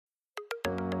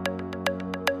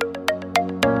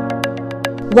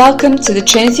Welcome to the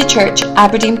Trinity Church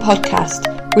Aberdeen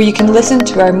podcast, where you can listen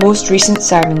to our most recent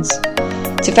sermons.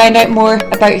 To find out more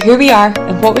about who we are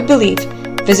and what we believe,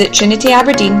 visit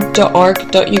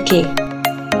trinityaberdeen.org.uk.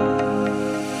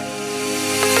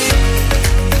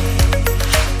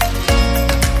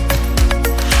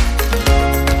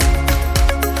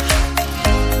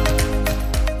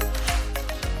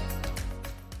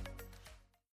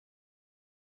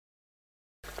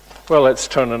 Well, let's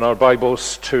turn in our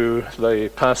Bibles to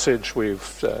the passage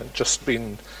we've just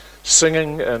been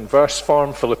singing in verse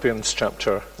form, Philippians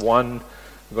chapter 1.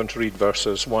 I'm going to read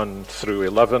verses 1 through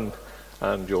 11,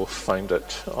 and you'll find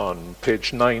it on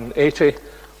page 980,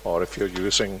 or if you're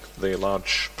using the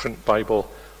large print Bible,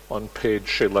 on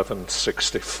page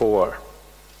 1164.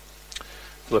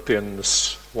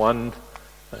 Philippians 1,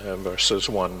 verses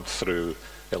 1 through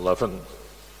 11.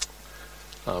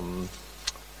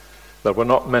 There were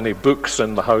not many books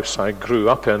in the house I grew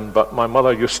up in, but my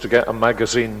mother used to get a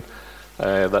magazine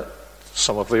that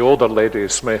some of the older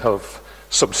ladies may have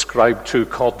subscribed to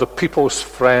called The People's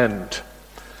Friend.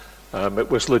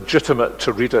 It was legitimate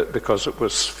to read it because it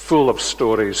was full of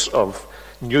stories of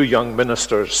new young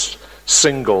ministers,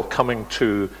 single, coming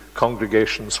to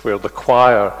congregations where the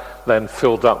choir then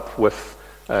filled up with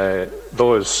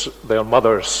those their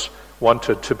mothers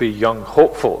wanted to be young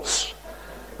hopefuls.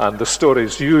 And the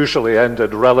stories usually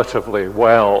ended relatively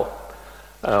well.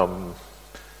 I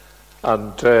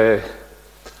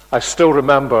still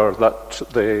remember that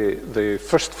the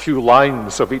first few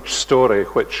lines of each story,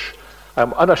 which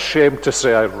I'm unashamed to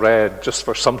say I read just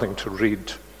for something to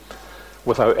read,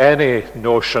 without any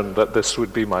notion that this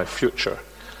would be my future.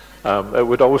 It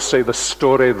would always say, the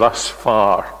story thus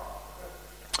far.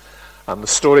 And the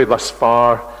story thus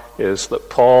far is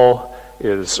that Paul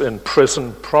is in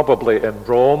prison, probably in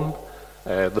Rome.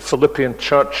 The Philippian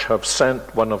church have sent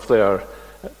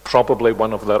probably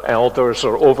one of their elders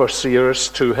or overseers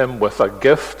to him with a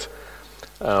gift.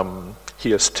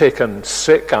 He is taken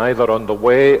sick either on the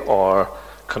way or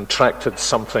contracted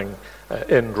something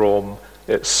in Rome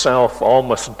itself,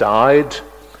 almost died.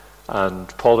 And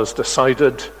Paul has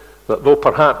decided that though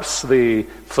perhaps the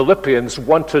Philippians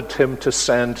wanted him to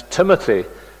send Timothy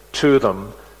to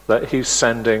them, that he's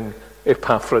sending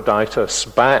Epaphroditus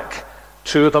back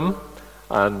to them.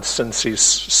 And since he's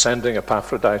sending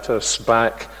Epaphroditus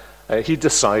back, he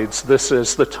decides this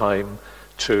is the time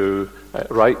to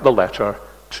write the letter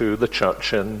to the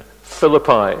church in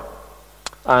Philippi.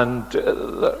 And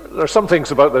there are some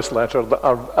things about this letter that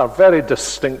are very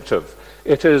distinctive.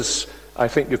 It is, I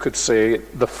think you could say,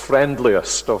 the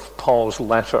friendliest of Paul's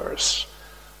letters.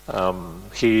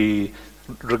 He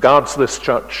regards this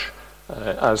church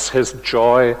as his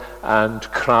joy and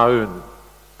crown.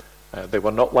 They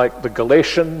were not like the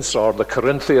Galatians or the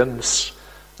Corinthians.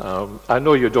 I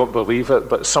know you don't believe it,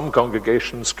 but some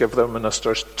congregations give their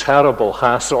ministers terrible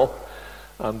hassle,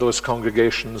 and those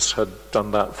congregations had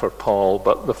done that for Paul.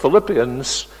 But the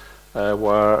Philippians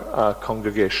were a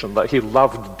congregation that he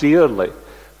loved dearly,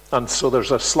 and so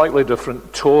there's a slightly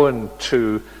different tone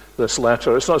to this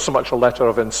letter. It's not so much a letter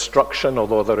of instruction,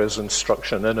 although there is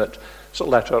instruction in it. It's a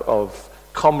letter of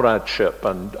comradeship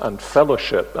and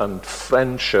fellowship and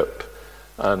friendship,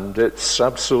 and it's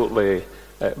absolutely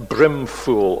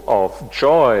brimful of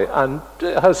joy, and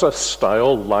it has a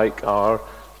style like our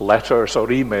letters or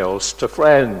emails to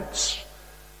friends.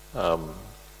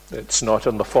 It's not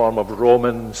in the form of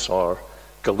Romans or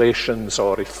Galatians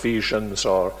or Ephesians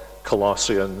or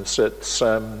Colossians. It's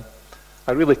I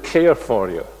really care for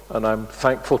you, and I'm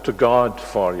thankful to God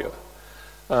for you.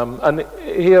 And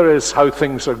here is how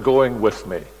things are going with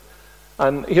me.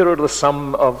 And here are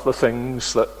some of the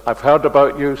things that I've heard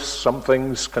about you. Some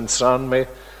things concern me.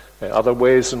 Other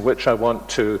ways in which I want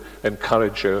to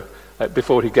encourage you,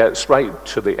 before he gets right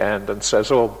to the end and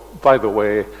says, oh, by the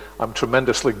way, I'm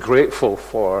tremendously grateful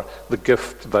for the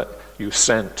gift that you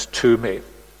sent to me.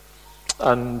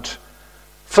 And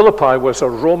Philippi was a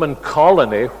Roman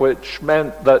colony, which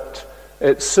meant that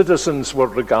its citizens were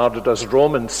regarded as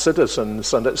Roman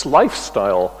citizens, and its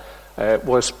lifestyle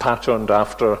was patterned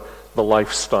after the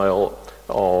lifestyle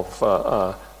of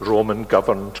a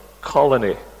Roman-governed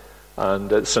colony.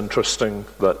 And it's interesting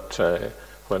that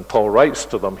when Paul writes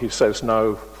to them, he says,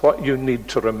 now, what you need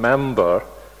to remember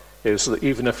is that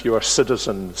even if you are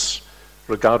citizens,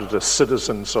 regarded as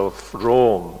citizens of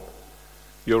Rome,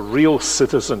 your real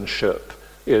citizenship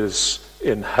is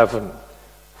in heaven,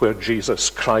 where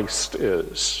Jesus Christ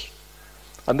is.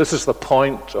 And this is the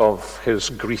point of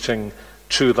his greeting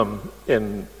to them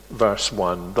in verse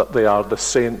 1, that they are the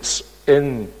saints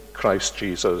in Christ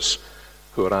Jesus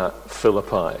who are at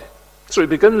Philippi. So he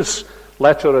begins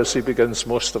letter, as he begins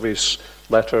most of his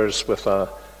letters, with a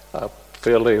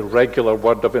fairly regular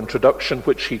word of introduction,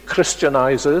 which he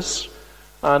Christianizes,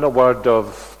 and a word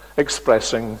of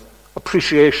expressing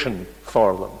appreciation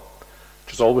for them,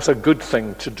 which is always a good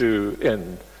thing to do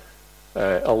in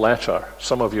a letter.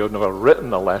 Some of you have never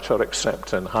written a letter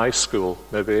except in high school,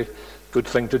 maybe. Good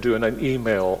thing to do in an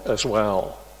email as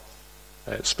well.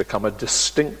 It's become a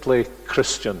distinctly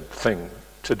Christian thing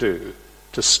to do,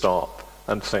 to stop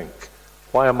and think,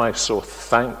 why am I so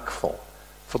thankful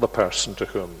for the person to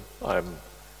whom I'm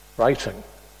writing?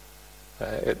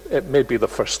 It may be the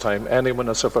first time anyone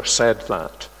has ever said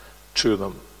that to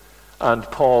them. And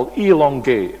Paul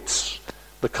elongates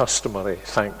the customary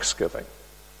thanksgiving.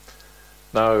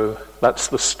 Now, that's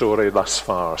the story thus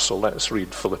far, so let's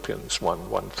read Philippians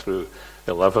 1 through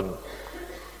 11.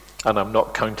 And I'm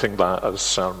not counting that as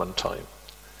sermon time.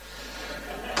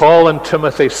 Paul and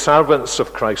Timothy, servants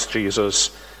of Christ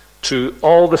Jesus, to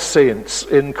all the saints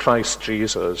in Christ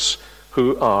Jesus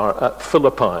who are at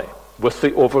Philippi, with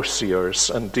the overseers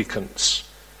and deacons.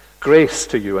 Grace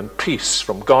to you and peace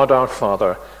from God our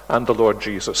Father and the Lord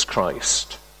Jesus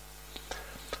Christ.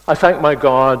 I thank my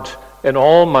God in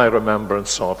all my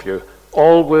remembrance of you,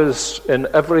 always in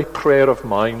every prayer of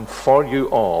mine for you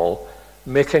all,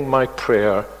 making my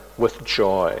prayer with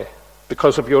joy,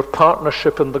 because of your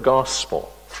partnership in the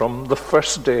gospel from the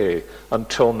first day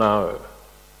until now.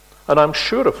 And I'm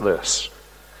sure of this,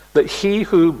 that he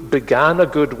who began a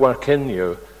good work in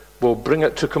you will bring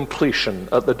it to completion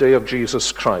at the day of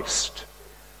Jesus Christ.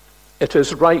 It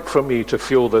is right for me to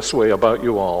feel this way about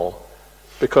you all,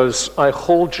 because I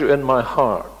hold you in my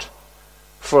heart,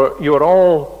 for you are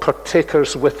all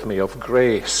partakers with me of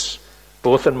grace,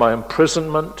 both in my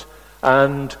imprisonment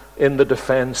and in the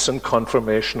defense and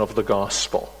confirmation of the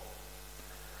gospel.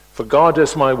 For God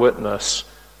is my witness,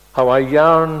 how I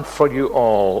yearn for you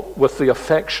all with the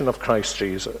affection of Christ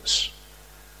Jesus.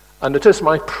 And it is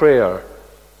my prayer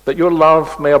that your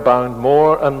love may abound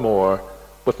more and more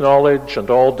with knowledge and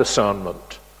all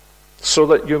discernment, so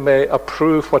that you may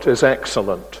approve what is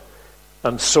excellent,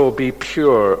 and so be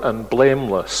pure and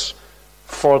blameless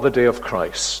for the day of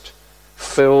Christ,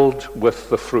 filled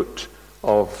with the fruit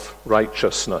of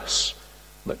righteousness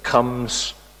that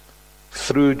comes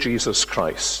through Jesus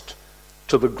Christ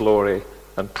to the glory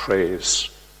and praise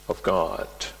of God.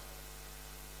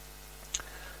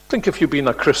 I think if you've been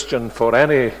a Christian for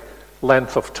any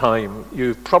length of time,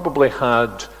 you've probably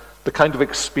had the kind of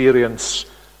experience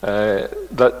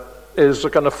that is a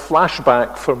kind of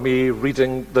flashback for me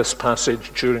reading this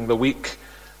passage during the week,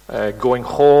 going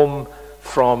home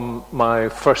from my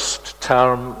first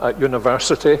term at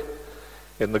university,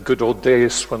 in the good old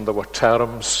days when there were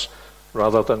terms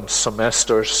rather than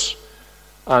semesters,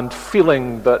 and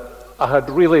feeling that I had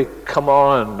really come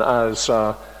on as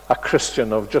a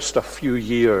Christian of just a few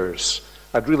years.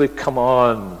 I'd really come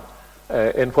on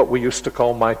in what we used to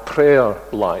call my prayer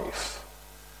life.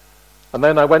 And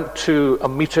then I went to a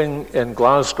meeting in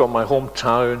Glasgow, my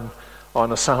hometown,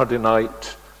 on a Saturday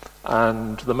night,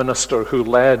 and the minister who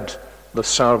led the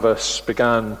service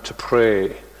began to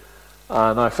pray.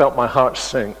 And I felt my heart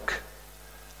sink.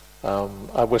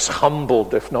 I was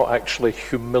humbled, if not actually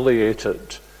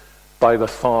humiliated, by the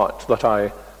thought that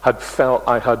I had felt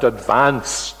I had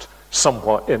advanced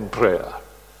somewhat in prayer.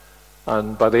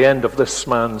 And by the end of this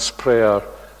man's prayer,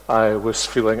 I was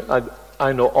feeling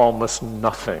I know almost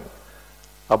nothing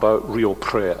about real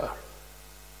prayer.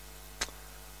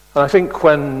 And I think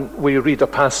when we read a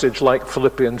passage like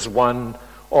Philippians 1,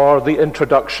 or the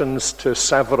introductions to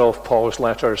several of Paul's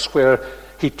letters, where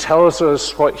he tells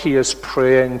us what he is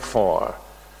praying for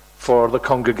the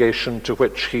congregation to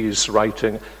which he's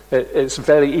writing, it's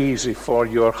very easy for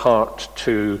your heart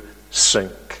to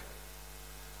sink.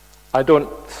 I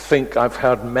don't think I've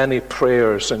heard many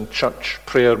prayers in church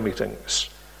prayer meetings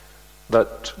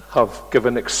that have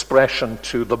given expression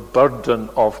to the burden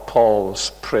of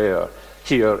Paul's prayer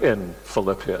here in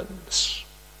Philippians.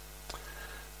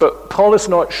 But Paul is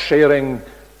not sharing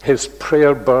his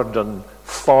prayer burden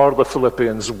for the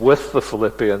Philippians with the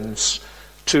Philippians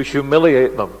to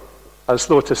humiliate them, as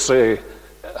though to say,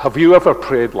 have you ever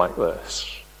prayed like this?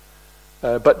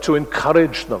 But to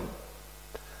encourage them.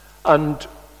 And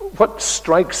what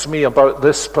strikes me about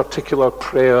this particular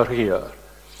prayer here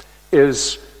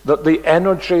is that the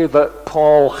energy that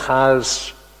Paul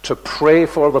has to pray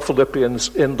for the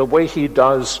Philippians in the way he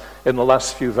does in the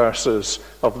last few verses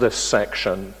of this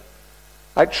section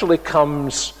actually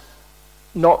comes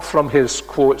not from his,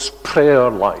 quotes, prayer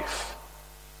life,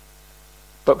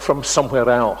 but from somewhere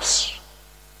else.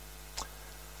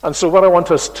 And so what I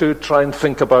want us to try and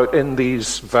think about in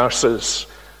these verses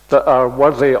that are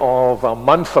worthy of a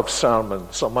month of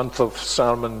sermons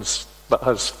that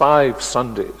has 5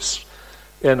 Sundays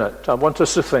in it. I want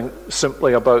us to think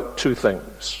simply about 2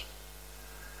 things.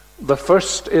 The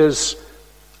first is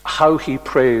how he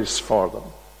prays for them,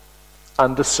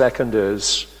 and the second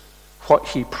is what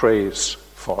he prays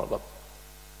for them.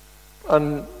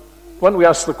 And when we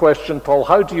ask the question, Paul,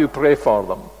 how do you pray for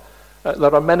them?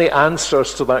 There are many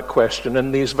answers to that question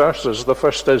in these verses. The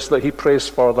first is that he prays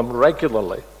for them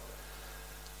regularly.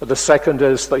 The second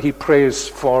is that he prays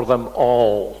for them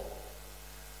all.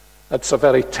 It's a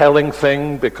very telling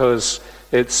thing because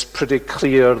it's pretty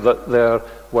clear that there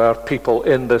were people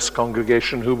in this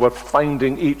congregation who were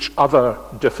finding each other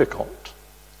difficult.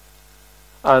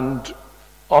 And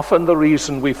often the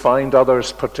reason we find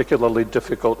others particularly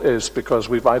difficult is because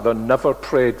we've either never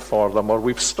prayed for them or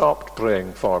we've stopped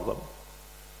praying for them.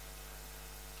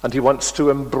 And he wants to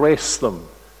embrace them.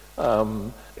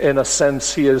 In a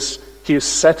sense, he is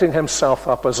setting himself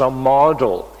up as a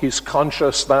model. He's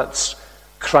conscious that's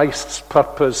Christ's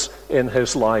purpose in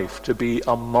his life, to be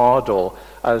a model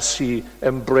as he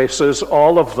embraces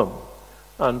all of them.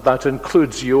 And that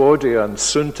includes Euodia and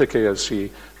Syntyche, as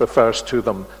he refers to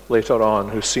them later on,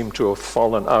 who seem to have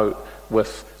fallen out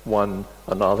with one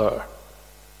another.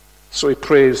 So he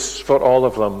prays for all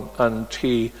of them, and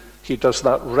he does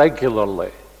that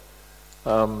regularly.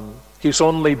 He's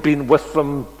only been with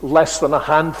them less than a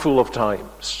handful of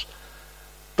times,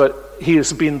 but he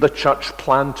has been the church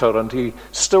planter, and he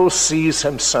still sees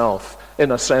himself,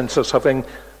 in a sense, as having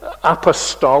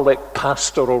apostolic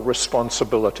pastoral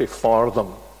responsibility for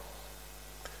them.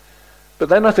 But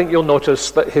then I think you'll notice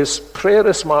that his prayer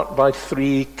is marked by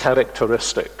 3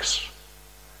 characteristics.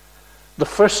 The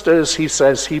first is, he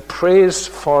says, he prays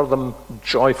for them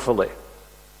joyfully.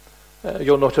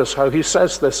 You'll notice how he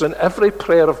says this: in every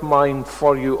prayer of mine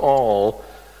for you all,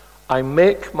 I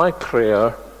make my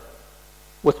prayer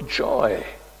with joy.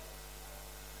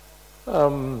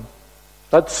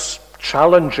 That's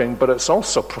challenging, but it's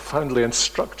also profoundly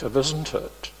instructive, isn't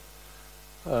it?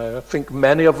 I think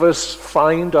many of us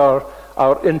find our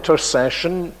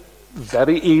intercession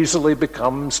very easily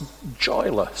becomes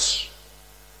joyless.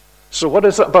 So what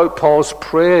is it about Paul's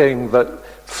praying that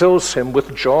fills him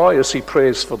with joy as he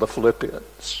prays for the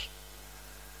Philippians?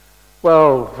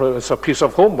 Well, it's a piece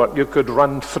of homework. You could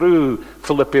run through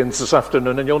Philippians this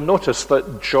afternoon, and you'll notice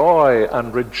that joy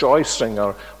and rejoicing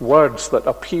are words that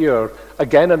appear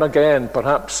again and again.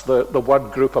 Perhaps the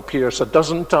word group appears a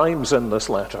dozen times in this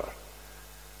letter.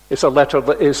 It's a letter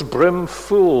that is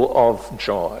brimful of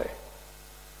joy.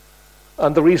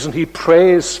 And the reason he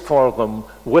prays for them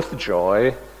with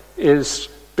joy is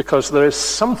because there is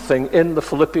something in the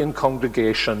Philippian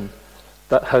congregation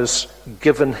that has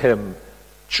given him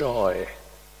joy.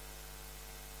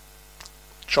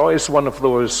 Joy is one of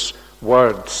those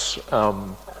words, a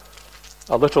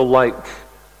little like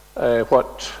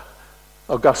what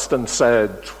Augustine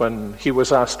said when he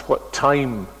was asked what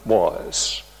time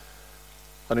was.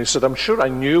 And he said, I'm sure I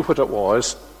knew what it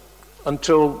was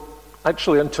until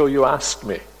you asked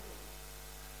me.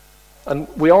 And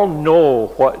we all know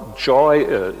what joy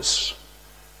is,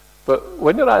 but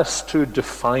when you're asked to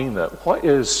define it, what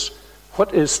is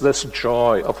this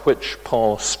joy of which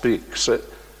Paul speaks? It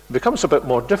becomes a bit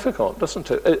more difficult,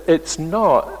 doesn't it? It's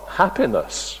not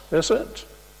happiness, is it?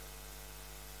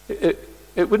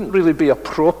 It wouldn't really be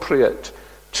appropriate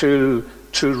to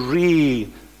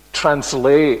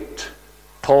retranslate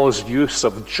Paul's use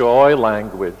of joy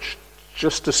language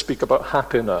just to speak about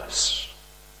happiness.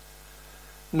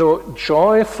 No,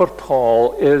 joy for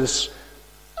Paul is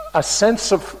a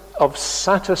sense of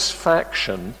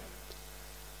satisfaction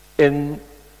in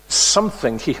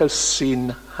something he has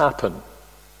seen happen.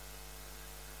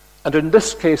 And in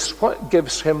this case, what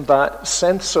gives him that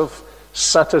sense of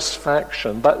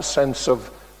satisfaction, that sense of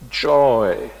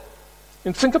joy?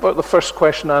 And think about the first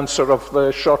question answer of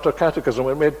the shorter catechism.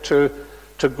 We're made to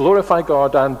glorify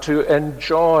God and to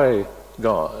enjoy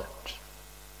God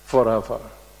forever.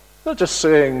 Not just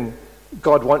saying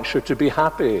God wants you to be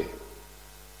happy.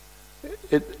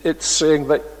 It's saying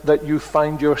that you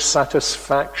find your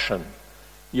satisfaction,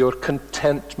 your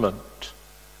contentment,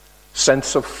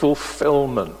 sense of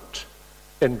fulfillment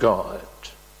in God.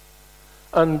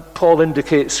 And Paul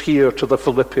indicates here to the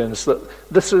Philippians that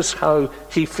this is how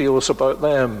he feels about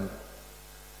them.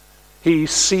 He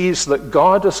sees that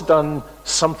God has done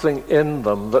something in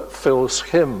them that fills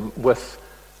him with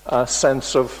a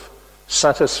sense of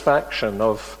satisfaction,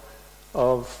 of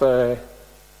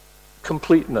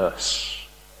completeness.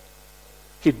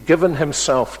 He'd given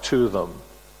himself to them,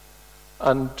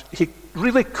 and he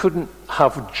really couldn't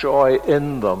have joy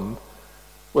in them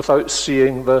without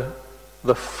seeing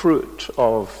the fruit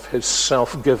of his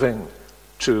self-giving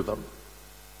to them.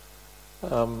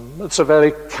 It's a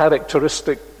very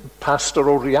characteristic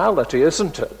pastoral reality,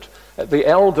 isn't it? The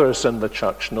elders in the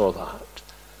church know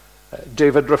that.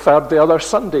 David referred the other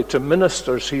Sunday to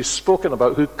ministers he's spoken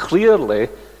about who clearly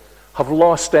have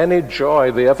lost any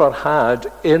joy they ever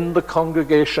had in the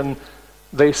congregation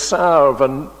they serve,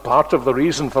 and part of the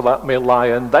reason for that may lie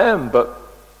in them, but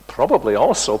probably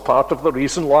also part of the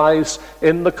reason lies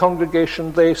in the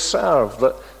congregation they serve,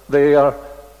 that they are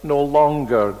no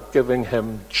longer giving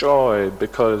him joy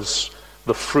because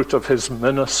the fruit of his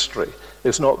ministry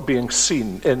is not being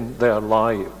seen in their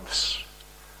lives.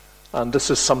 And this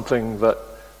is something that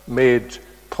made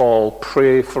Paul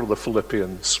pray for the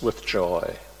Philippians with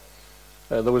joy.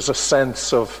 There was a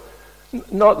sense of,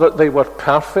 not that they were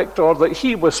perfect or that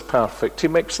he was perfect, he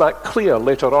makes that clear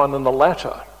later on in the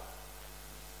letter,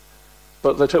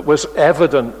 but that it was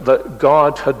evident that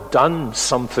God had done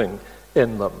something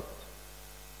in them.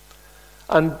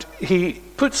 And he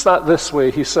puts that this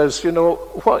way. He says,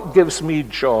 what gives me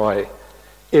joy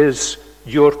is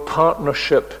your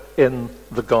partnership in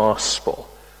the gospel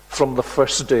from the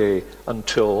first day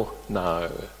until now.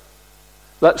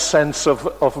 That sense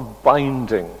of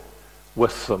binding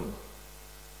with them.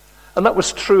 And that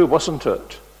was true, wasn't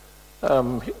it?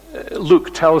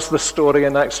 Luke tells the story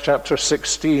in Acts chapter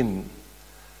 16.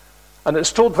 And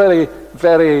it's told very,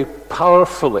 very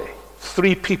powerfully.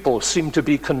 3 people seem to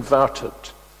be converted,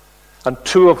 and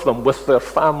 2 of them with their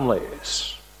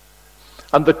families.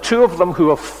 And the 2 of them who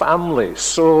have families,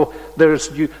 so there's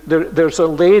a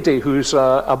lady who's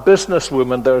a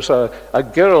businesswoman, there's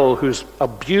a girl who's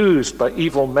abused by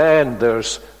evil men,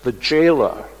 there's the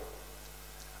jailer.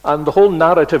 And the whole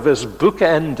narrative is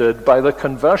bookended by the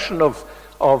conversion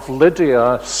of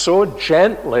Lydia. So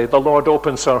gently the Lord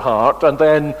opens her heart, and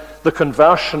then the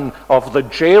conversion of the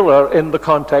jailer in the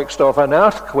context of an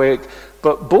earthquake.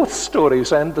 But both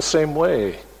stories end the same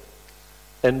way.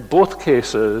 In both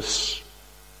cases,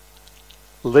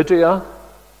 Lydia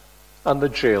and the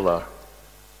jailer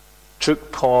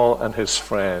took Paul and his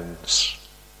friends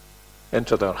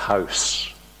into their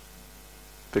house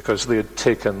because they had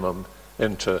taken them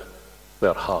into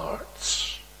their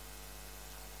hearts.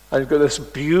 And you've got this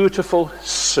beautiful,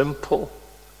 simple,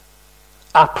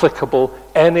 applicable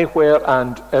anywhere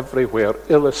and everywhere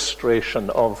illustration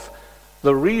of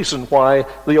the reason why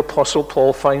the Apostle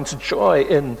Paul finds joy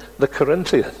in the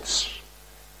Corinthians.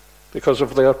 Because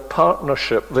of their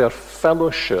partnership, their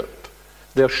fellowship,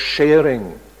 their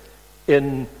sharing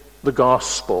in the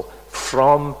gospel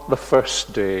from the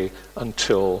first day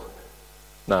until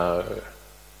now.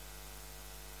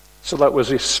 So that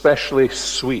was especially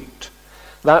sweet.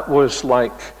 That was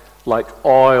like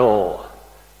oil,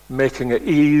 making it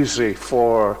easy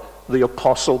for the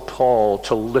Apostle Paul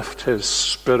to lift his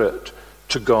spirit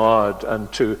to God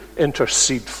and to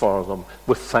intercede for them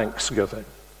with thanksgiving.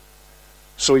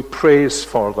 So he prays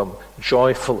for them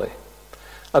joyfully.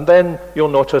 And then you'll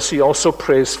notice he also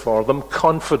prays for them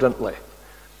confidently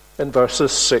in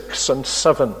verses 6 and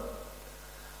 7.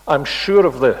 I'm sure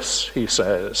of this, he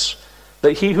says,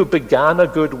 that he who began a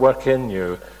good work in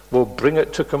you will bring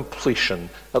it to completion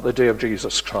at the day of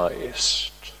Jesus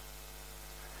Christ.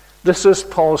 This is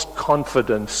Paul's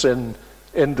confidence in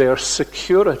their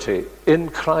security in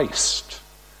Christ.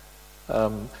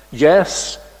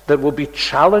 Yes, there will be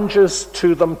challenges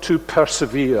to them to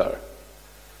persevere,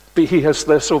 but he has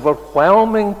this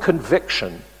overwhelming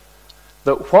conviction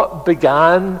that what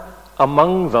began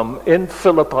among them in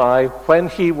Philippi when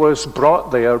he was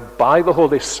brought there by the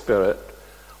Holy Spirit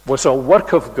was a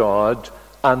work of God,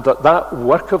 and that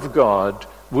work of God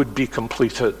would be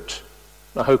completed.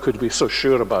 Now, how could we be so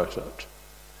sure about it?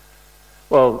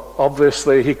 Well,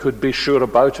 obviously he could be sure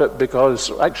about it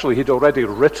because actually he'd already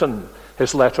written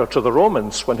his letter to the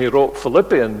Romans when he wrote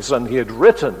Philippians, and he had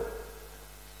written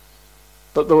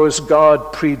that those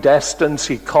God predestines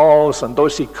he calls, and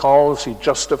those he calls he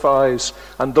justifies,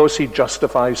 and those he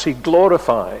justifies he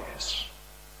glorifies.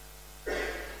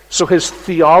 So his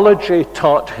theology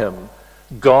taught him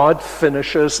God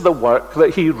finishes the work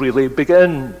that he really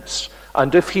begins.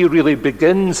 And if he really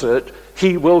begins it,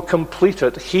 he will complete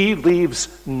it. He leaves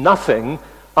nothing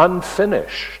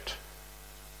unfinished.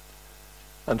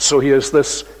 And so he has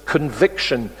this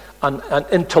conviction, an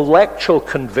intellectual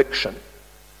conviction,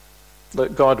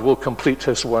 that God will complete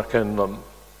his work in them.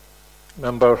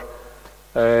 Remember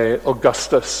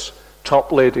Augustus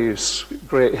Toplady's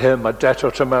great hymn, A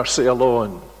Debtor to Mercy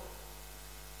Alone,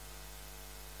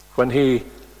 when he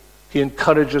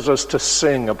encourages us to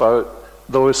sing about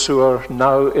those who are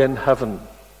now in heaven.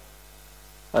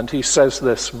 And he says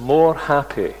this, more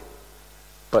happy,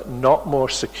 but not more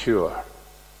secure,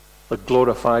 the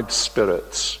glorified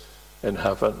spirits in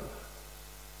heaven.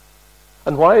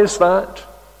 And why is that?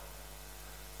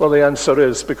 Well, the answer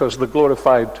is because the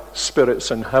glorified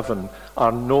spirits in heaven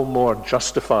are no more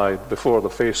justified before the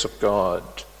face of God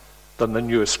than the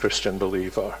newest Christian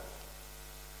believer.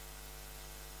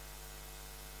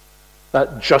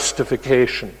 That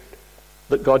justification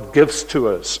that God gives to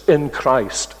us in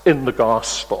Christ, in the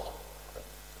gospel,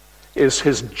 is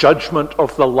his judgment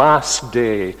of the last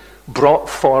day brought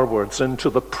forwards into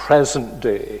the present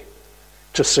day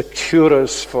to secure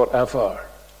us forever.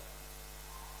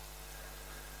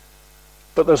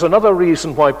 But there's another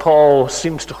reason why Paul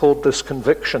seems to hold this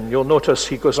conviction. You'll notice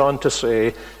he goes on to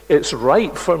say, it's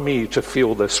right for me to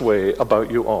feel this way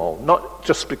about you all, not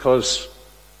just because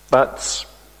that's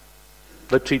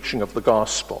the teaching of the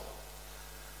gospel,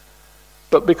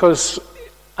 but because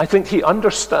I think he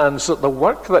understands that the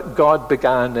work that God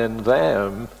began in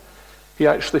them, he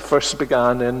actually first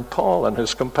began in Paul and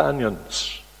his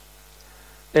companions.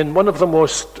 In one of the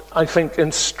most, I think,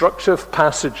 instructive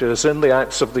passages in the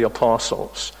Acts of the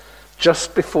Apostles,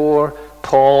 just before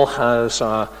Paul has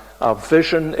a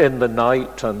vision in the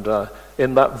night, and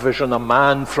in that vision a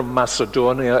man from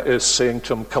Macedonia is saying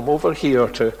to him, come over here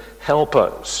to help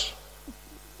us.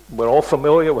 We're all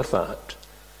familiar with that,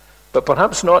 but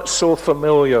perhaps not so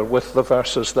familiar with the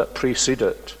verses that precede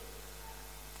it.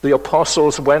 The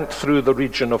apostles went through the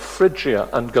region of Phrygia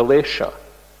and Galatia,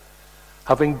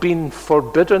 having been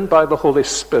forbidden by the Holy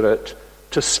Spirit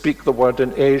to speak the word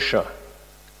in Asia.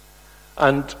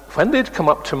 And when they'd come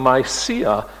up to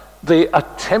Mysia, they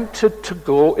attempted to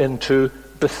go into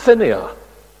Bithynia,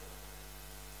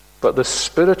 but the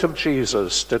Spirit of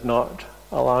Jesus did not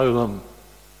allow them.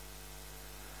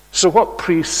 So what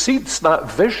precedes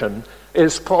that vision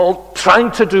is Paul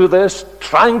trying to do this,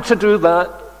 trying to do that.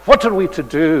 What are we to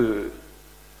do?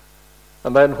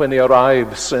 And then when he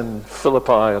arrives in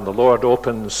Philippi and the Lord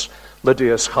opens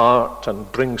Lydia's heart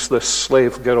and brings this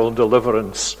slave girl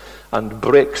deliverance and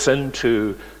breaks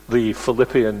into the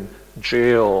Philippian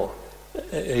jail,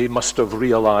 he must have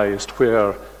realized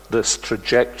where this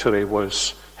trajectory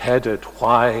was headed,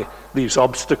 why these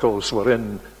obstacles were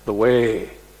in the way,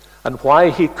 and why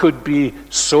he could be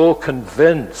so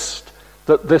convinced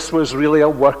that this was really a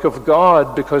work of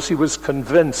God, because he was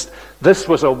convinced this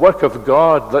was a work of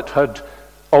God that had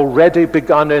already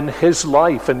begun in his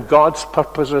life and God's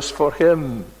purposes for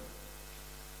him.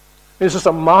 This is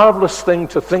a marvelous thing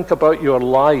to think about your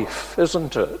life,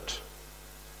 isn't it?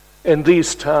 In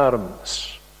these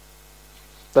terms,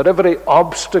 that every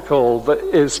obstacle that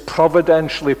is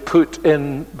providentially put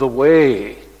in the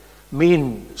way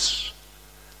means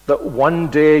that one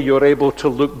day you're able to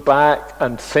look back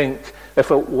and think, if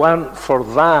it weren't for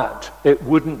that, it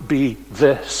wouldn't be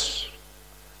this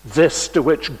to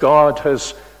which God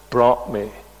has brought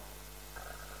me.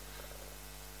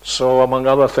 So, among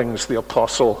other things, the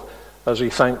apostle, as he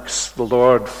thanks the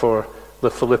Lord for the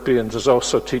Philippians, is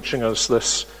also teaching us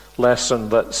this lesson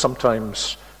that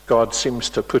sometimes God seems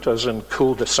to put us in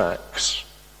cul-de-sacs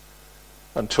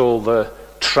until the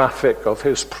traffic of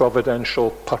his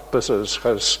providential purposes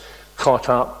has caught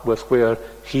up with where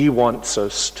he wants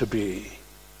us to be.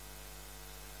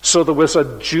 So there was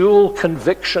a dual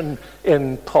conviction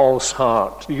in Paul's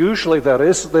heart. Usually there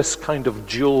is this kind of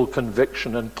dual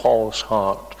conviction in Paul's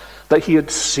heart, that he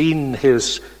had seen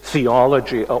his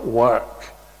theology at work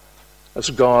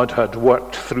as God had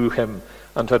worked through him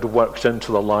and had worked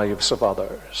into the lives of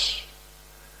others.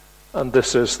 And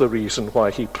this is the reason why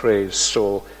he prays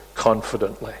so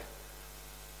confidently.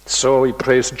 So he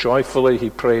prays joyfully,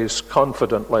 he prays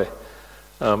confidently,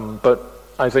 but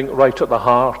I think right at the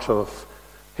heart of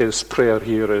his prayer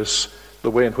here is the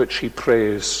way in which he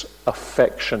prays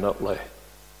affectionately.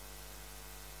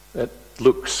 It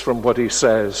looks from what he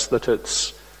says that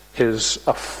it's his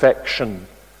affection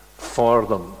for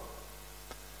them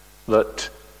that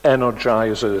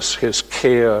energizes his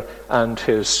care and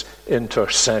his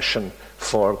intercession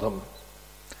for them.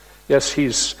 Yes,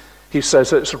 he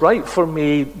says, it's right for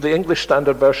me, the English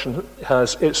Standard Version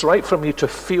has, it's right for me to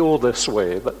feel this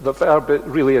way. The verb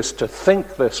really is to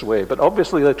think this way, but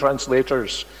obviously the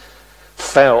translators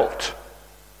felt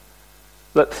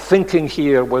that thinking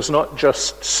here was not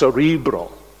just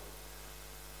cerebral.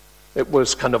 It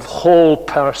was kind of whole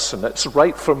person. It's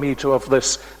right for me to have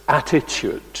this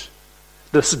attitude,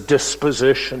 this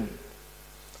disposition.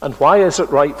 And why is it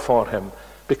right for him?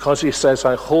 Because he says,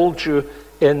 I hold you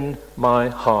in my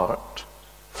heart,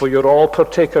 for you're all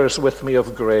partakers with me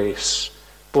of grace,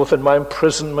 both in my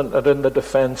imprisonment and in the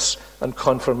defense and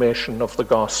confirmation of the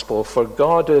gospel. For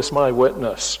God is my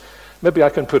witness. Maybe I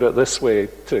can put it this way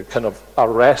to kind of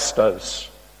arrest us.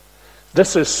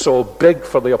 This is so big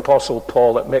for the Apostle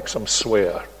Paul, it makes him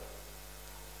swear.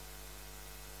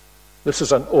 This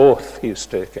is an oath he's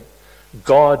taking.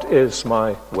 God is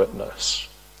my witness.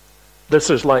 This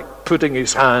is like putting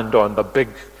his hand on the big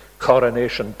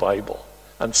coronation Bible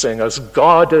and saying, as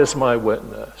God is my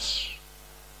witness.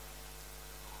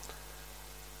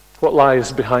 What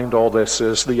lies behind all this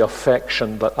is the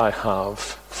affection that I have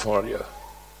for you.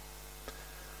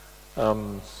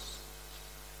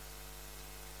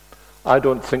 I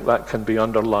don't think that can be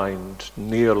underlined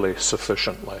nearly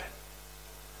sufficiently.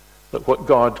 That what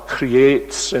God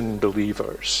creates in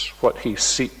believers, what he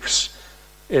seeks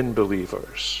in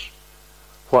believers,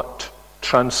 what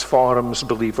transforms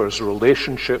believers'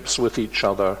 relationships with each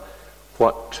other,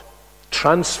 what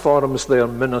transforms their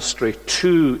ministry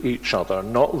to each other,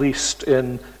 not least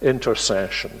in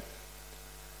intercession,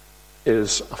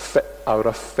 is our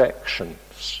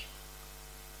affections.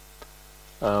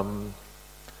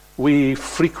 We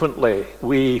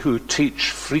who teach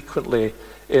frequently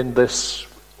in this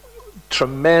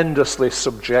tremendously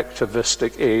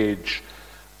subjectivistic age,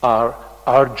 are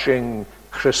urging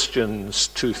Christians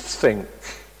to think.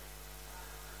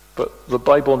 But the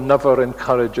Bible never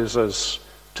encourages us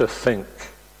to think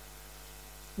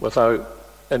without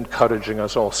encouraging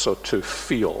us also to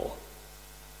feel.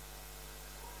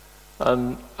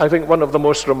 And I think one of the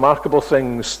most remarkable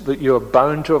things that you're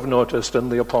bound to have noticed in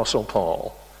the Apostle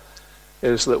Paul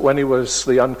is that when he was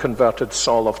the unconverted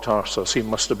Saul of Tarsus, he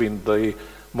must have been the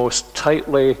most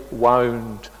tightly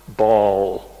wound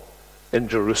ball in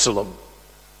Jerusalem.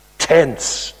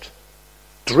 Tensed,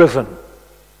 driven,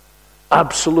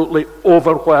 absolutely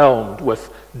overwhelmed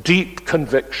with deep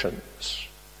convictions.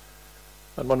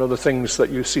 And one of the things that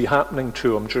you see happening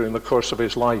to him during the course of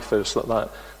his life is that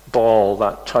ball,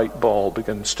 that tight ball,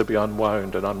 begins to be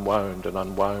unwound and unwound and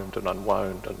unwound and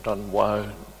unwound and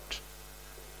unwound,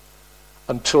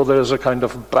 until there's a kind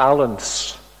of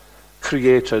balance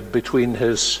created between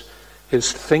his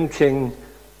thinking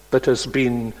that has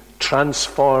been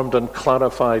transformed and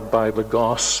clarified by the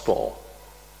gospel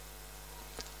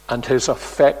and his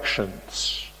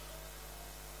affections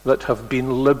that have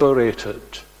been liberated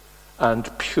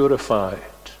and purified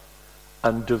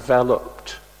and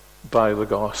developed by the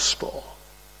gospel.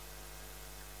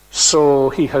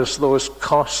 So he has those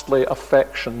costly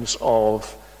affections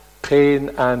of pain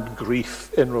and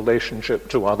grief in relationship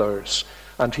to others,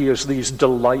 and he has these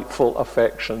delightful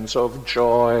affections of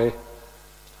joy,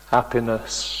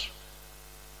 happiness,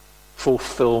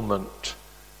 fulfillment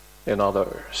in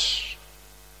others.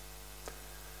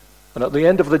 And at the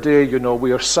end of the day,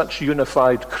 we are such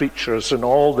unified creatures in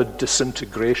all the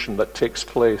disintegration that takes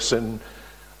place in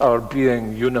our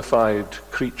being unified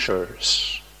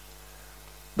creatures,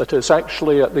 that it's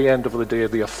actually at the end of the day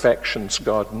the affections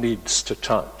God needs to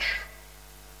touch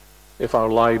if our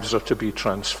lives are to be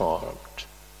transformed.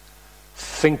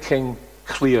 Thinking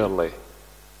clearly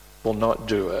will not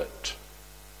do it.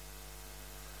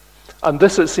 And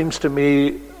this, it seems to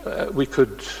me, we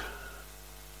could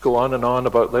go on and on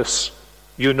about this.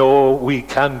 We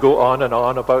can go on and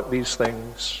on about these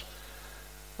things.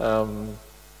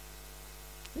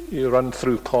 You run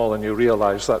through Paul and you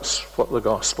realize that's what the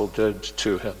gospel did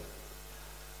to him.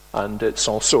 And it's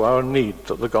also our need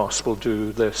that the gospel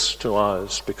do this to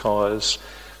us, because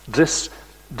this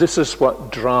is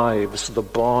what drives the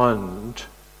bond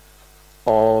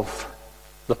of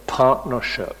the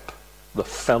partnership, the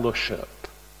fellowship,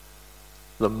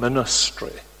 the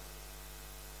ministry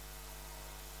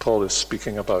Paul is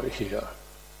speaking about here.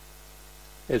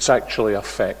 It's actually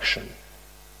affection.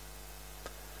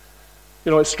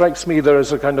 It strikes me there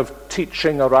is a kind of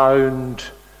teaching around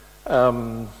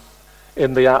in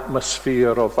the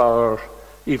atmosphere of our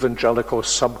evangelical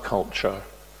subculture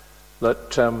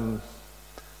that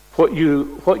what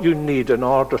you need in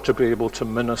order to be able to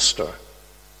minister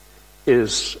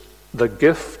is the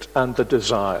gift and the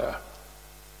desire.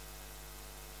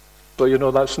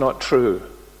 But that's not true.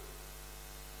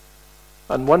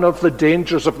 And one of the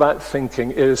dangers of that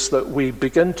thinking is that we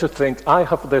begin to think, I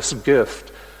have this gift,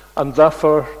 and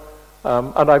therefore,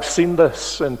 and I've seen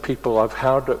this in people, I've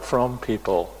heard it from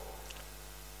people.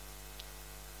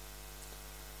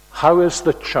 How is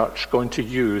the church going to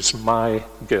use my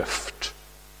gift?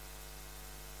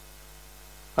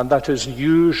 And that is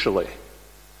usually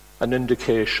an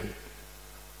indication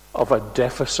of a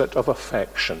deficit of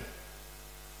affection.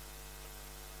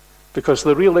 Because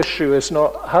the real issue is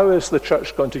not, how is the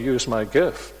church going to use my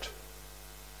gift?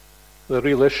 The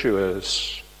real issue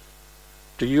is,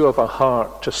 Do you have a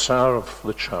heart to serve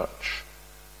the church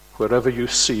wherever you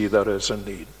see there is a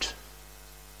need?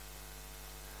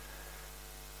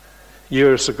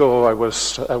 Years ago, I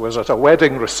was at a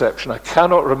wedding reception. I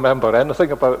cannot remember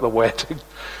anything about the wedding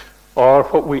or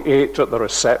what we ate at the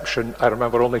reception. I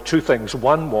remember only two things.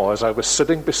 One was I was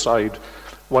sitting beside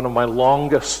one of my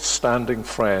longest standing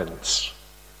friends,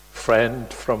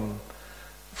 friend from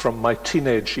my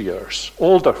teenage years,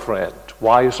 older friend,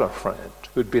 wiser friend,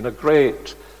 who'd been a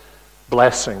great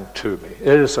blessing to me,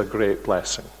 is a great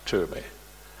blessing to me.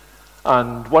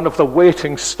 And one of the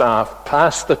waiting staff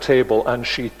passed the table and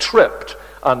she tripped,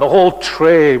 and the whole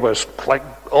tray was like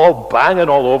all banging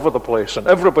all over the place and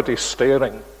everybody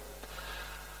staring.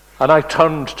 And I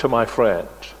turned to my friend,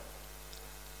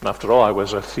 and after all I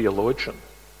was a theologian,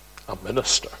 a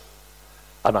minister,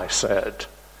 and I said,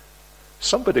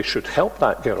 somebody should help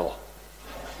that girl.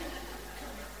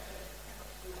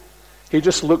 He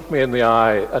just looked me in the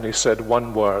eye and he said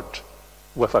one word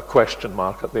with a question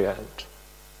mark at the end.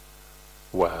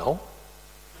 Well?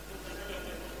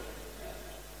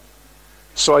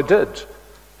 So I did.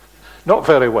 Not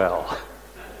very well,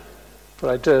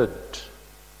 but I did.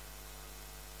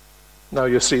 Now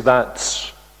you see,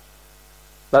 that's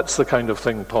the kind of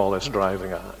thing Paul is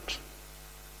driving at.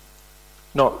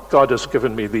 Not, God has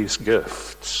given me these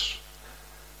gifts,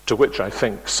 to which I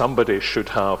think somebody should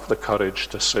have the courage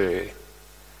to say,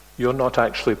 you're not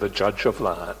actually the judge of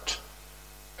that.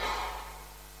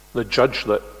 The judge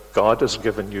that God has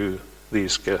given you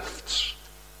these gifts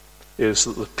is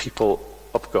that the people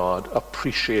of God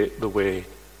appreciate the way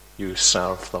you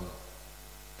serve them.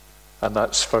 And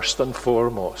that's first and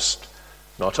foremost,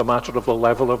 not a matter of the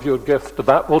level of your gift.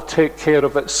 That will take care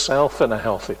of itself in a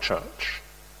healthy church.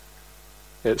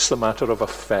 It's the matter of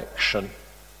affection.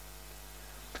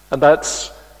 And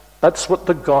that's what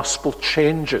the gospel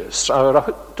changes.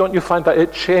 Don't you find that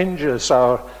it changes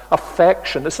our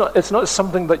affection? It's not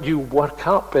something that you work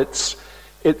up. It's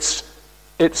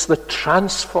the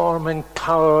transforming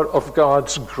power of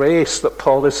God's grace that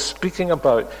Paul is speaking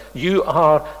about. You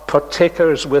are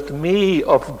partakers with me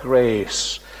of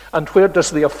grace. And where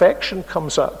does the affection come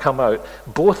out?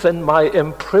 Both in my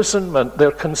imprisonment,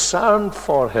 they're concerned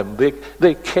for him.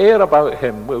 They care about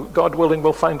him. God willing,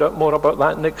 we'll find out more about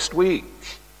that next week.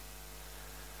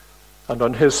 And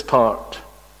on his part,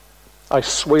 I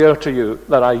swear to you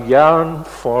that I yearn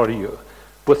for you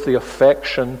with the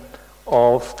affection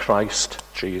of Christ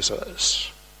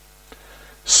Jesus.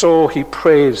 So he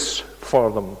prays for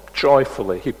them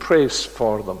joyfully. He prays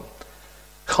for them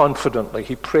confidently.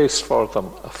 He prays for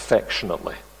them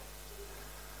affectionately.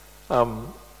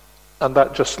 And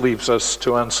that just leaves us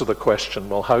to answer the question,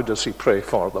 well, how does he pray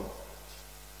for them?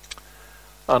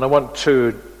 And I want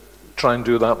to try and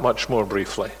do that much more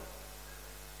briefly.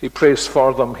 He prays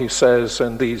for them, he says,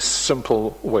 in these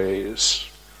simple ways.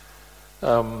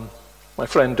 My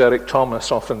friend Derek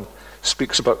Thomas often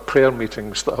speaks about prayer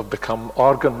meetings that have become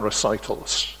organ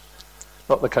recitals.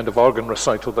 Not the kind of organ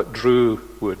recital that Drew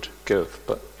would give,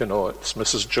 but, it's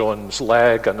Mrs. Jones'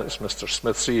 leg and it's Mr.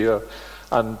 Smith's ear.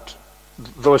 And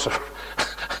those are,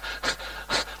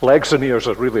 legs and ears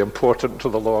are really important to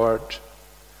the Lord.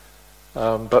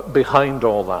 But behind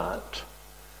all that,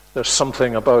 there's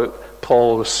something about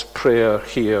Paul's prayer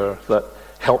here that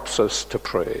helps us to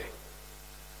pray,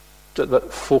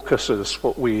 that focuses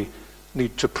what we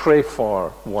need to pray for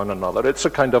one another. It's a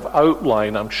kind of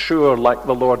outline, I'm sure, like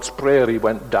the Lord's Prayer. He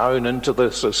went down into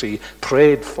this as he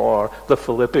prayed for the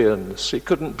Philippians. He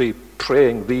couldn't be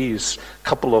praying these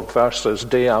couple of verses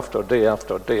day after day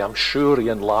after day. I'm sure he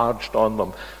enlarged on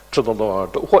them to the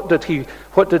Lord. But what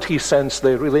did he sense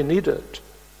they really needed?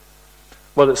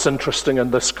 Well, it's interesting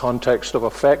in this context of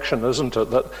affection, isn't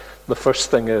it, that the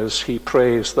first thing is he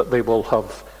prays that they will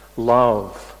have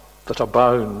love that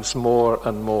abounds more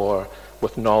and more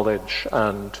with knowledge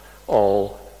and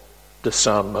all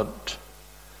discernment.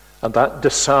 And that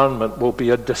discernment will be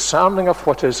a discerning of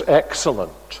what is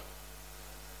excellent.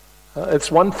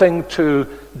 It's one thing to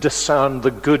discern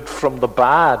the good from the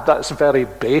bad. That's very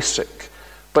basic.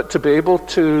 But to be able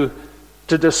to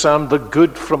discern the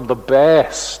good from the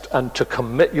best and to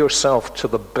commit yourself to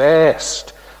the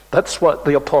best, that's what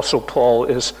the Apostle Paul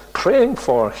is praying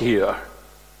for here.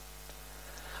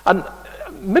 And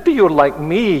maybe you're like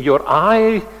me, your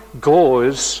eye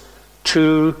goes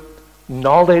to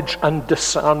knowledge and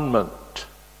discernment.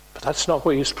 But that's not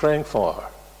what he's praying for.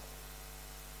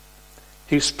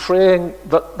 He's praying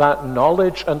that that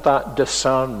knowledge and that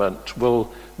discernment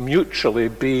will mutually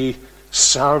be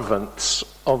servants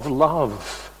of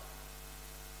love.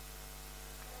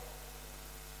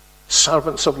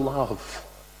 Servants of love.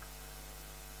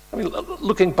 I mean,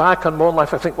 looking back on my own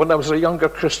life, I think when I was a younger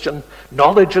Christian,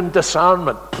 knowledge and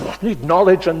discernment. I need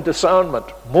knowledge and discernment.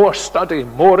 More study,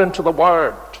 more into the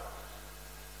Word.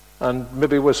 And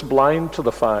maybe was blind to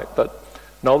the fact that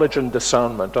knowledge and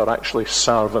discernment are actually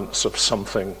servants of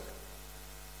something.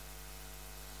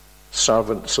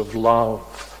 Servants of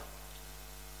love.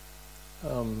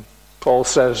 Paul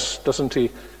says, doesn't he,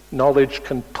 knowledge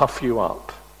can puff you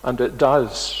up. And it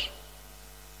does.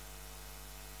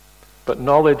 But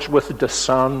knowledge with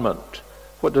discernment,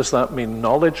 what does that mean?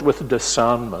 Knowledge with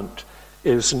discernment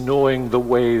is knowing the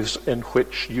ways in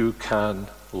which you can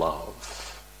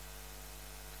love.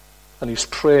 And he's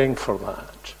praying for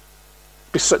that.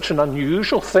 It'd be such an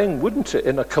unusual thing, wouldn't it,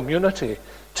 in a community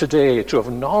today to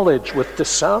have knowledge with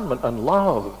discernment and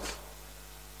love.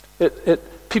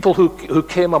 People who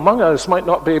came among us might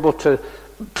not be able to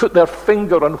put their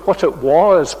finger on what it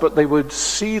was, but they would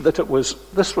see that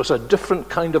this was a different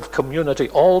kind of community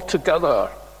altogether.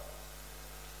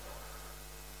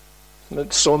 And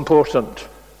it's so important.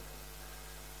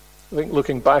 I think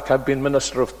looking back, I've been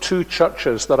minister of 2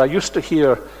 churches that I used to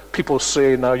hear people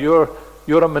say, now you're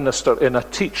a minister in a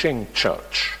teaching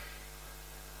church.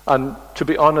 And to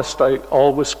be honest, I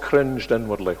always cringed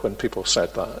inwardly when people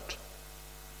said that.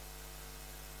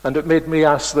 And it made me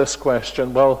ask this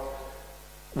question, well,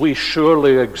 we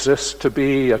surely exist to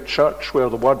be a church where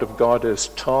the Word of God is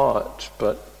taught,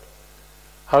 but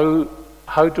how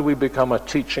do we become a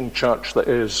teaching church that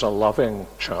is a loving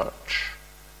church?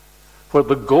 Where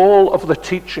the goal of the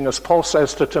teaching, as Paul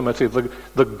says to Timothy,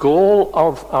 the goal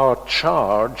of our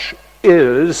charge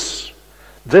is,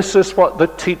 this is what the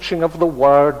teaching of the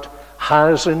Word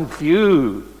has in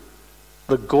view.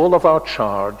 The goal of our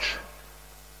charge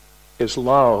is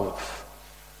love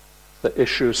that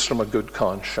issues from a good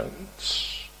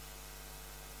conscience.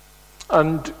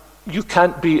 And you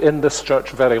can't be in this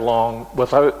church very long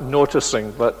without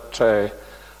noticing that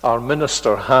our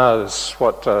minister has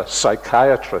what a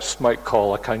psychiatrist might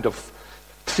call a kind of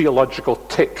theological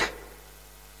tic.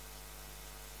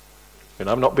 I mean,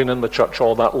 I've not been in the church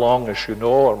all that long, as you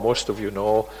know, or most of you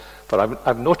know, but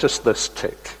I've noticed this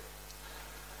tic.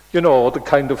 You know, the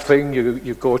kind of thing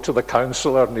you go to the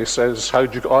counselor and he says,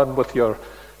 how'd you get on with your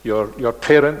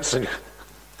parents? And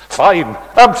fine,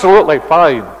 absolutely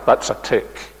fine. That's a tic.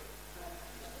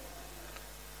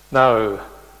 Now,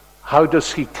 how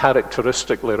does he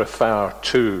characteristically refer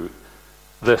to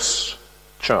this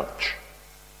church?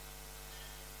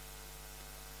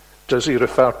 Does he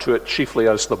refer to it chiefly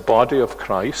as the body of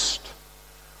Christ,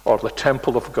 or the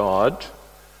temple of God,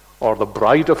 or the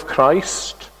bride of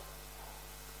Christ?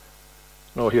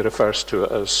 No, he refers to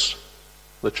it as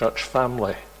the church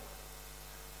family.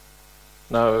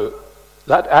 Now,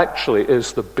 that actually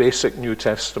is the basic New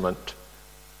Testament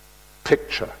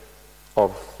picture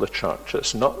of the church.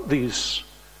 It's not these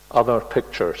other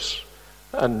pictures,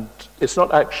 and it's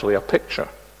not actually a picture.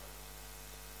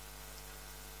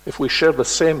 If we share the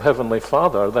same Heavenly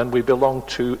Father, then we belong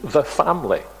to the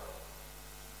family.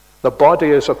 The body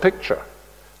is a picture.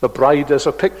 The bride is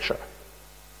a picture.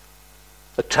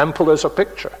 The temple is a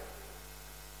picture.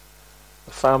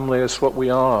 The family is what we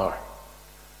are.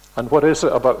 And what is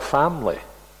it about family?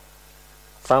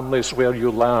 Family is where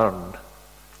you learn,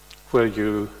 where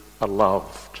you are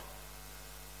loved,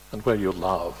 and where you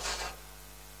love.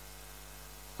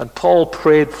 And Paul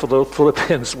prayed for the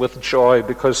Philippians with joy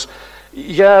because,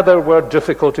 yeah, there were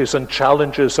difficulties and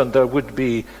challenges, and there would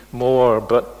be more,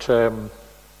 but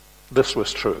this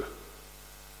was true.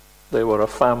 They were a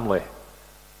family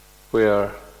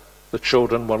where the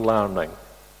children were learning,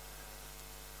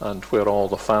 and where all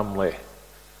the family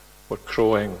were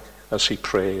growing as he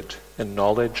prayed in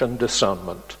knowledge and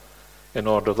discernment in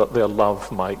order that their love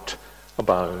might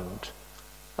abound.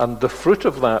 And the fruit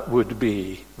of that would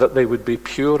be that they would be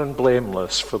pure and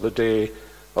blameless for the day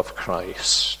of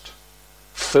Christ,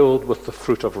 filled with the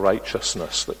fruit of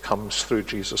righteousness that comes through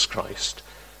Jesus Christ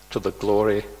to the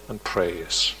glory and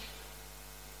praise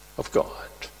of God.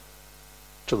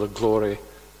 To the glory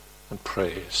and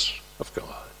praise of God.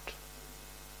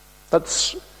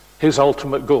 That's his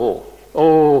ultimate goal.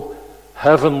 Oh,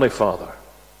 Heavenly Father,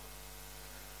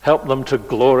 help them to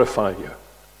glorify you,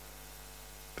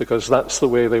 because that's the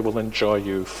way they will enjoy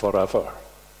you forever.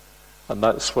 And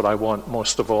that's what I want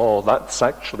most of all. That's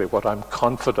actually what I'm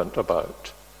confident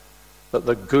about, that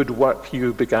the good work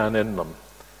you began in them,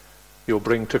 you'll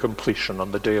bring to completion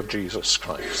on the day of Jesus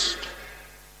Christ.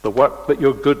 The work that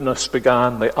your goodness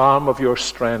began, the arm of your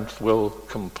strength will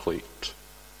complete.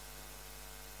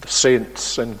 The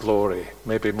saints in glory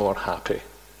may be more happy,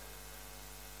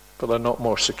 but they're not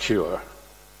more secure.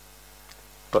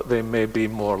 But they may be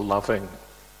more loving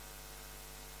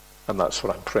And that's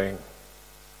what I'm praying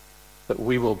that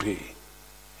we will be,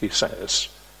 he says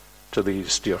to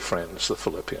these dear friends, the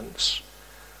Philippians.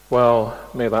 Well,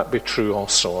 may that be true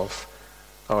also of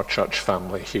our church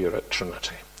family here at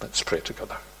Trinity. Let's pray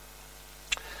together.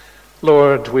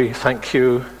 Lord, we thank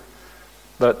you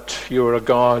that you're a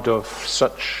God of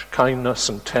such kindness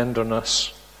and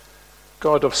tenderness,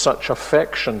 God of such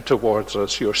affection towards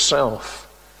us yourself.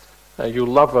 You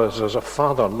love us as a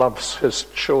father loves his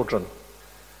children.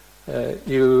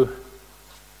 You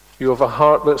have a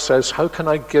heart that says, how can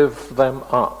I give them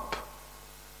up,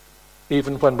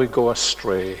 even when we go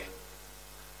astray?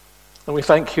 And we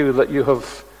thank you that you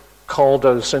have called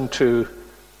us into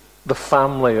the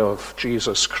family of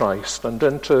Jesus Christ and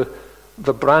into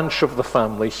the branch of the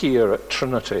family here at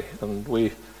Trinity. And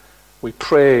we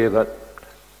pray that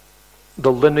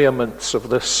the lineaments of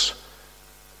this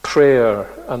prayer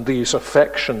and these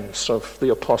affections of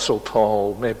the Apostle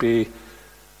Paul may be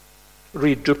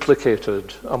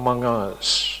reduplicated among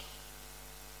us.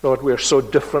 Lord, we are so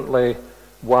differently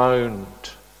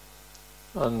wound,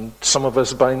 and some of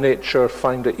us by nature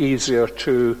find it easier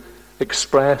to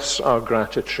express our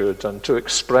gratitude and to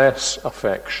express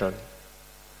affection.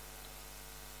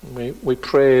 We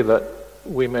pray that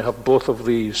we may have both of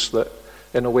these, that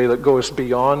in a way that goes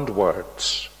beyond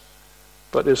words,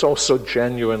 but is also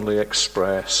genuinely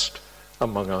expressed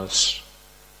among us.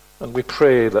 And we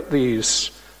pray that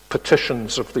these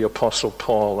petitions of the Apostle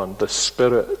Paul and the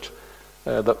Spirit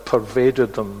that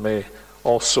pervaded them may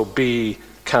also be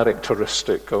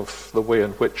characteristic of the way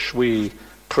in which we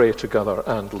pray together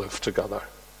and live together.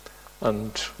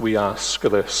 And we ask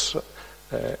this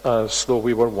as though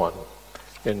we were one.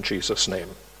 In Jesus' name,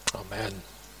 amen.